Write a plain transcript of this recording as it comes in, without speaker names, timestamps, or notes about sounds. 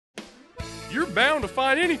You're bound to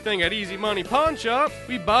find anything at Easy Money Pawn Shop.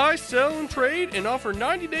 We buy, sell, and trade and offer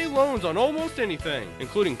 90-day loans on almost anything,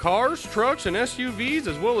 including cars, trucks, and SUVs,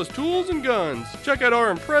 as well as tools and guns. Check out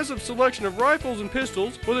our impressive selection of rifles and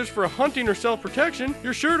pistols. Whether it's for hunting or self-protection,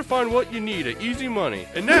 you're sure to find what you need at Easy Money.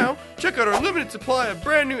 And now, check out our limited supply of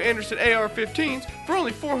brand new Anderson AR-15s for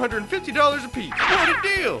only $450 a piece. What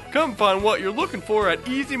a deal! Come find what you're looking for at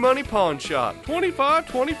Easy Money Pawn Shop,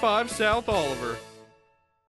 2525 South Oliver.